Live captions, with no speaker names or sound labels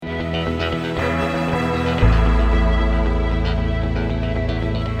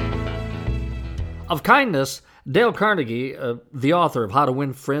Of kindness, Dale Carnegie, the author of How to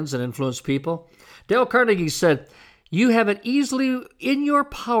Win Friends and Influence People, Dale Carnegie said, "You have it easily in your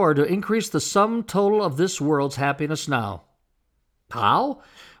power to increase the sum total of this world's happiness now." How?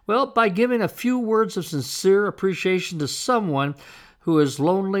 Well, by giving a few words of sincere appreciation to someone who is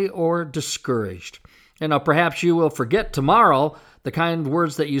lonely or discouraged. And now perhaps you will forget tomorrow the kind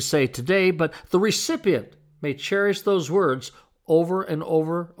words that you say today, but the recipient may cherish those words over and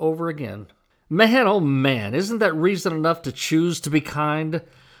over again. Man, oh man, isn't that reason enough to choose to be kind?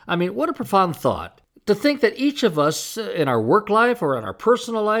 I mean, what a profound thought. To think that each of us in our work life or in our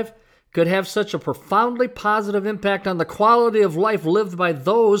personal life could have such a profoundly positive impact on the quality of life lived by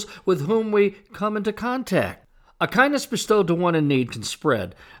those with whom we come into contact. A kindness bestowed to one in need can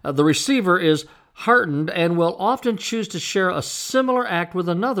spread. The receiver is heartened and will often choose to share a similar act with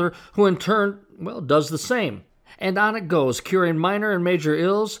another who in turn, does the same. And on it goes, curing minor and major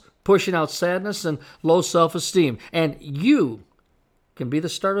ills, pushing out sadness and low self-esteem. And you can be the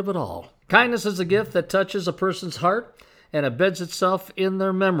start of it all. Kindness is a gift that touches a person's heart and embeds itself in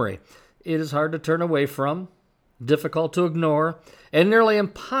their memory. It is hard to turn away from, difficult to ignore, and nearly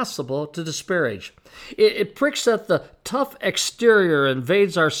impossible to disparage. It pricks at the tough exterior and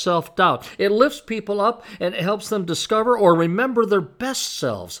invades our self-doubt. It lifts people up and helps them discover or remember their best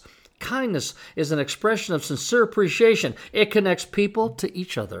selves. Kindness is an expression of sincere appreciation. It connects people to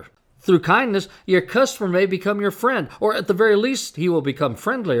each other. Through kindness, your customer may become your friend, or at the very least, he will become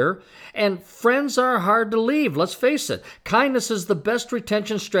friendlier. And friends are hard to leave, let's face it. Kindness is the best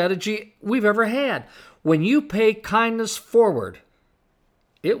retention strategy we've ever had. When you pay kindness forward,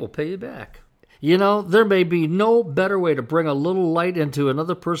 it will pay you back. You know, there may be no better way to bring a little light into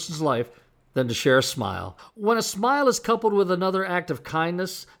another person's life than to share a smile. When a smile is coupled with another act of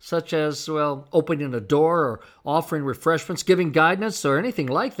kindness, such as, opening a door or offering refreshments, giving guidance, or anything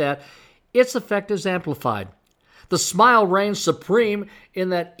like that, its effect is amplified. The smile reigns supreme in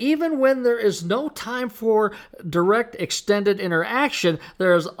that even when there is no time for direct extended interaction,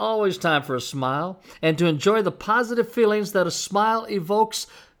 there is always time for a smile. And to enjoy the positive feelings that a smile evokes,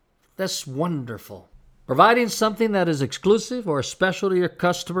 that's wonderful. Providing something that is exclusive or special to your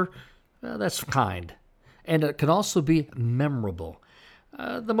customer, that's kind. And it can also be memorable.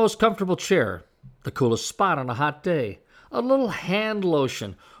 The most comfortable chair, the coolest spot on a hot day, a little hand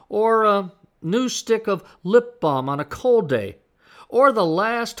lotion, or a new stick of lip balm on a cold day, or the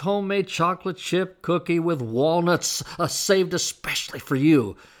last homemade chocolate chip cookie with walnuts saved especially for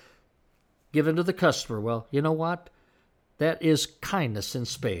you, given to the customer. Well, you know what? That is kindness in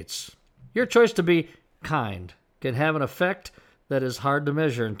spades. Your choice to be kind can have an effect that is hard to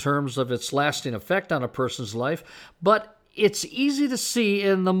measure in terms of its lasting effect on a person's life, but it's easy to see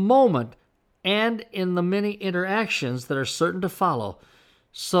in the moment and in the many interactions that are certain to follow.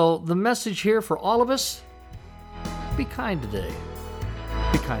 So the message here for all of us, be kind today,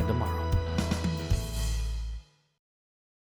 be kind tomorrow.